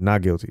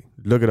 Not guilty.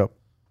 Look it up.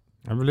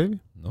 I believe you.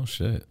 No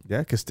shit. Yeah,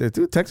 because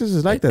Texas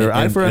is like that.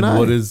 Eye for an eye.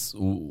 What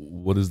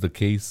is the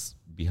case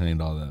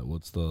behind all that?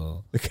 What's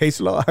the case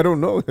law? I don't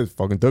know. It's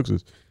fucking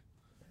Texas.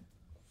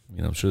 I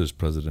mean, I'm sure there's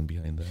precedent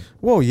behind that.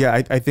 Well,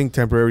 yeah, I think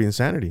temporary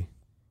insanity.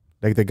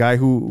 Like the guy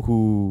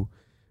who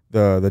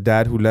the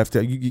dad who left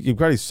it. You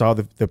probably saw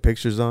the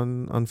pictures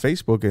on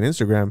Facebook and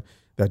Instagram.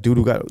 That dude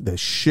who got the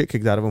shit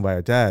kicked out of him by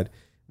a dad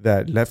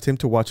that left him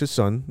to watch his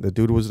son. The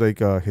dude was like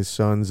his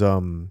son's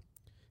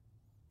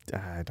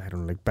I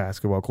don't know, like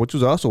basketball coach.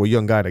 Was also a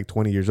young guy, like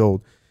 20 years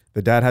old.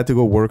 The dad had to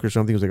go work or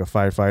something. He was like a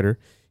firefighter.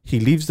 He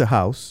leaves the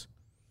house,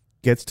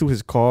 gets to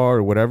his car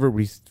or whatever.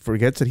 He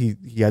forgets that he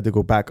had to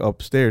go back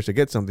upstairs to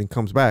get something.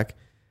 Comes back,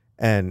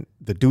 and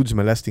the dude's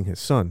molesting his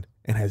son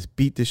and has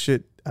beat the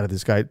shit out of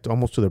this guy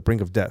almost to the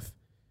brink of death.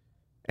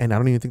 And I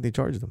don't even think they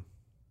charged him.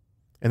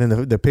 And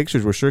then the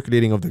pictures were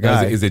circulating of the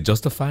guy. Is it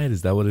justified?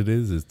 Is that what it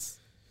is? It's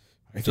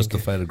I think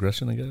justified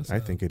aggression, I guess. I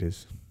think it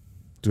is.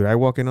 Dude, I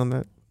walk in on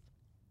that.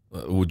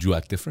 Would you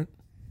act different?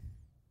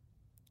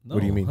 No,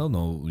 What do you mean? Hell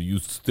no. You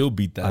still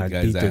beat that I'd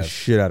guy's beat the ass.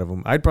 shit out of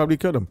him. I'd probably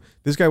kill him.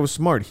 This guy was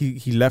smart.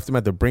 He left him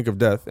at the brink of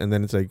death, and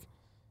then it's like,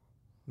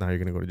 now you're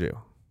gonna go to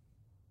jail.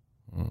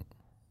 Mm.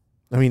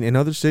 I mean, in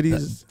other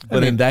cities,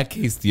 But in that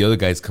case, the other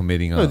guy's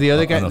committing No, the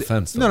other guy. an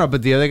offense. No,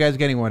 but the other guy's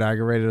getting what,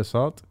 aggravated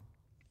assault?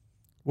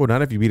 well,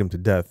 not if you beat him to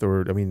death,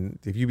 or I mean,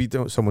 if you beat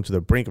someone to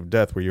the brink of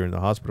death where you're in the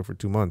hospital for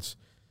 2 months,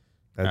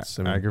 that's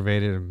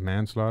Aggravated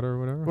manslaughter or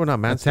whatever. well, not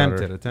manslaughter,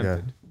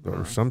 Attempted. yeah,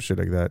 or some shit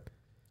like that.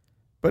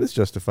 But it's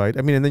justified.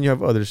 I mean, and then you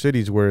have other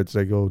cities where it's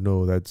like, oh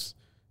no, that's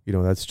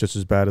just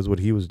as bad as what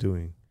he was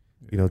doing.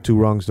 2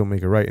 wrongs don't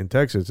make a right. In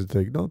Texas, it's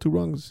like, no, 2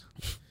 wrongs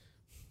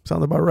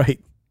sound about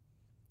right.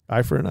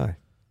 Eye for an eye.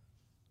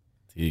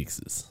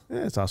 Jesus.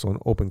 Yeah, it's also an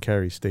open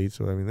carry state,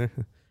 so I mean they're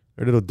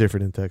a little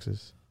different in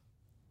Texas.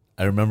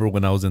 I remember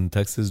when I was in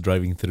Texas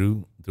driving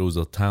through, there was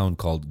a town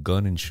called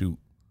Gun and Shoot.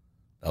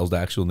 That was the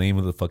actual name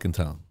of the fucking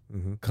town.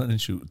 Mm-hmm. Gun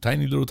and Shoot.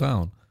 Tiny little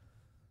town.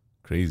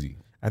 Crazy.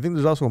 I think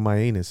there's also a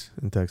Mianus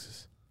in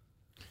Texas.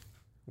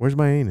 Where's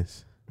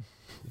Mianus?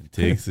 In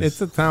Texas.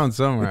 It's a town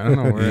somewhere. I don't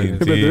know where it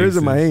But is. there is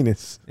a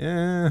Mianus.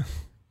 Yeah.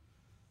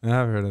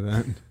 I've heard of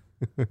that.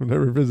 I've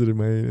never visited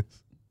Mianus.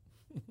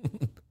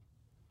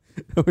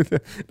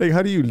 Like,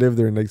 how do you live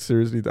there? And like,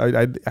 seriously,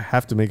 I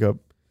have to make up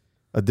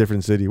a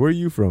different city. Where are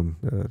you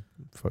from?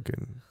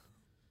 Fucking,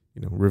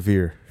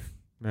 Revere.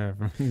 Yeah,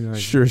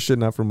 Sure shit,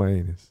 not from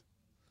Mianus.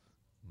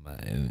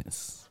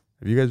 Minus.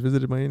 Have you guys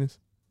visited Mianus?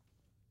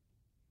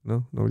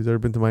 No? Nobody's ever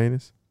been to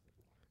Mianus?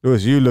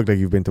 Louis, you look like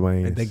you've been to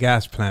Mianus. the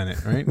gas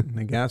planet, right?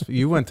 The gas.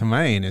 You went to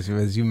my anus,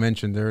 as you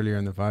mentioned earlier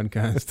in the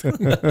podcast.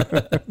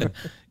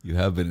 You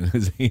have been in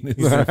his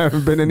anus. I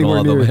haven't been anywhere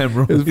All the near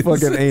hemorrhoids. his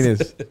fucking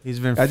anus. He's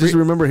been. I just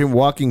remember him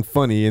walking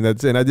funny, and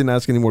that's it. I didn't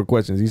ask any more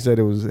questions. He said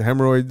it was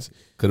hemorrhoids.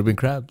 Could have been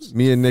crabs.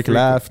 Me and Nick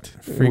laughed.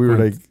 We were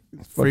like,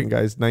 fucking freak-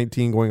 guys,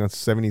 19 going on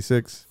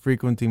 76.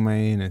 frequenting my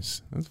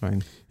anus. That's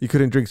fine. He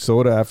couldn't drink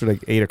soda after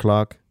like 8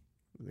 o'clock.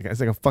 The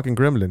guy's like a fucking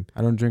gremlin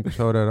I don't drink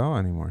soda at all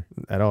anymore.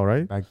 at all,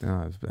 right? Back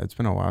then, it's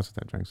been a while since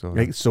I drank soda.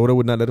 Like soda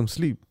would not let him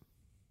sleep.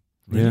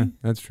 Really? Yeah,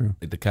 that's true.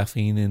 Like the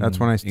caffeine and That's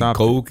when I stopped.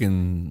 Coke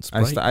and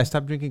Sprite. I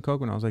stopped drinking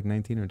Coke when I was like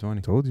 19 or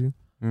 20. Told you.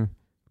 Yeah.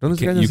 Don't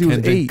you this guy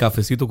can't drink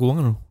cafecito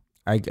cubano.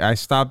 I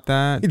stopped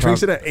that. He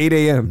drinks it at 8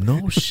 a.m.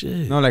 No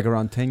shit. No, like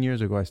around 10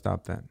 years ago, I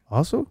stopped that.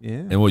 Also?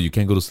 Yeah. And what, you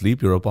can't go to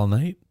sleep? You're up all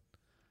night?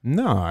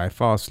 No, I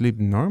fall asleep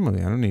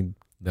normally. I don't need.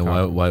 Then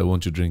why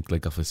won't you drink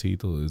like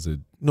cafecito? Is it?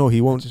 No,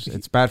 he won't.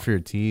 It's bad for your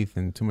teeth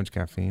and too much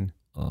caffeine.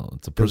 Oh,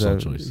 it's a personal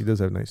choice. He does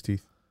have nice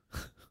teeth.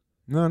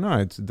 No,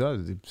 it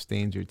does. It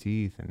stains your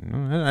teeth,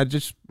 and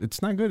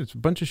it's not good. It's a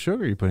bunch of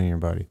sugar you put in your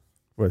body.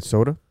 What,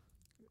 soda?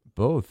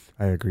 Both.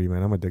 I agree,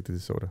 man. I'm addicted to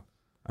soda.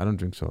 I don't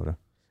drink soda.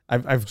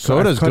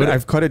 Soda's good.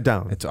 I've cut it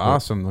down. It's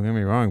awesome. Don't get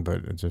me wrong,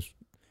 but it's just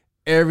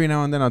every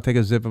now and then I'll take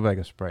a sip of like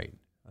a Sprite,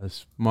 a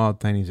small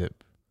tiny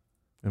sip.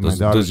 And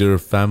Does your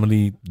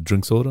family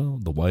drink soda?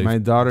 The wife? My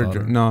daughter.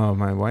 No,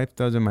 my wife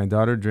doesn't. My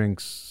daughter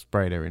drinks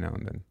Sprite every now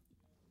and then.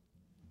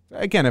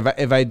 Again,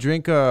 if I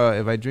drink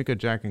a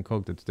Jack and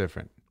Coke, that's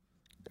different.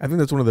 I think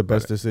that's one of the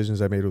best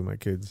decisions I made with my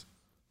kids.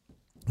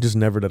 Just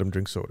never let them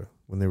drink soda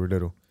when they were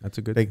little. That's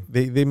a good thing.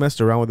 thing. They messed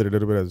around with it a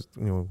little bit as,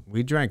 you know.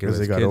 We drank it as as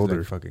they got kids, older.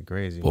 like fucking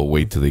crazy. Well,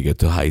 wait till they get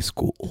to high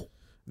school.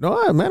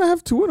 No, man, I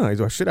have 2 in high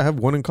school. Shit, I have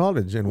 1 in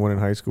college and 1 in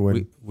high school.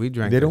 And we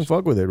drank. they don't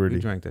fuck with it, really.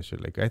 We drank that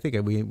shit. Like I think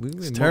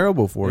it's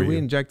terrible for you. We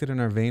injected in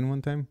our vein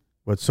one time.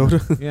 What, soda?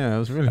 Yeah, it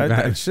was really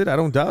bad. Shit, I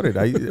don't doubt it.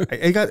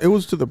 It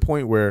was to the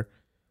point where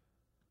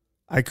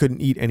I couldn't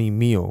eat any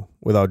meal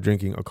without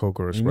drinking a Coke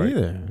or a Sprite.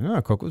 Neither.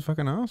 No, Coke was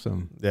fucking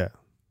awesome. Yeah.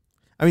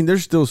 I mean,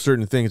 there's still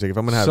certain things. Like if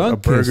I'm going to have a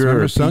Sunkist, burger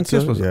or a pizza.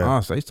 Sunkist was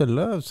awesome. I used to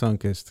love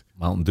Sunkist.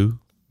 Mountain Dew?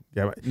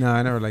 Yeah. No,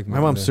 I never liked my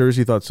mom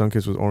seriously thought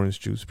Sunkist was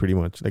orange juice, pretty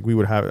much. Like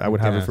I would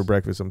have it for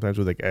breakfast sometimes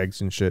with like eggs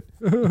and shit.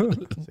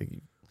 It's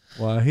like,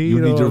 Wajito you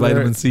need your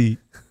vitamin C.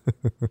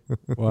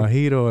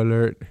 Wajito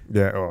alert.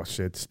 Yeah. Oh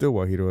shit. Still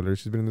Wajito alert.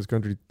 She's been in this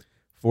country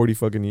 40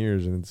 fucking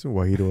years, and it's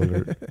Wajito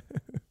alert.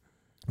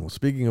 Well,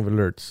 speaking of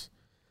alerts,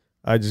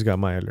 I just got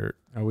my alert.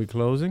 Are we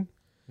closing?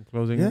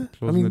 Closing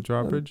the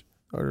drawbridge.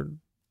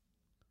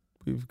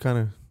 We've kind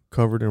of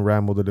covered and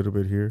rambled a little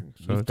bit here.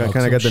 So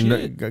kind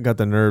of got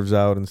the nerves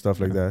out and stuff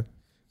like that.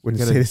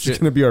 Wouldn't say this is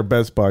going to be our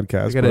best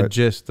podcast. We got a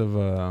gist of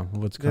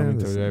what's coming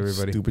to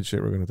everybody. Stupid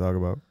shit we're going to talk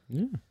about.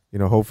 Yeah. You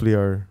know, hopefully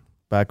our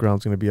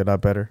background's going to be a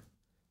lot better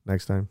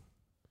next time.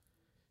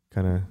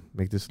 Kind of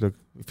make this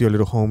feel a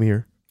little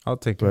homier. I'll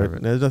take care of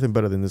it. There's nothing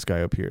better than this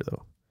guy up here,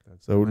 though.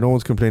 So no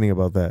one's complaining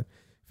about that.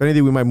 If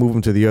anything, we might move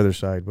him to the other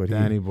side, but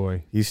Danny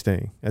boy, he's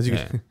staying. As you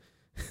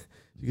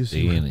can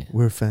see,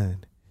 we're a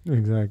fan.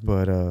 Exactly.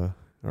 But all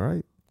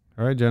right,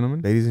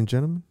 gentlemen, ladies and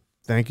gentlemen,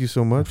 thank you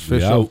so much.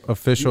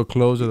 Official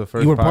close of the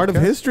first. You were podcast. part of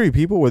history,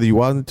 people. Whether you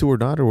wanted to or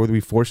not, or whether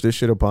we forced this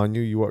shit upon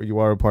you, you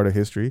are a part of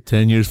history.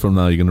 10 years from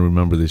now, you're gonna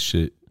remember this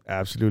shit.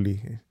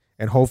 Absolutely,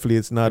 and hopefully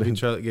it's not.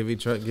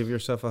 Give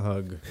yourself a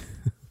hug.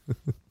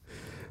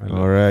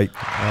 All right,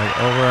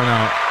 over and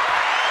out.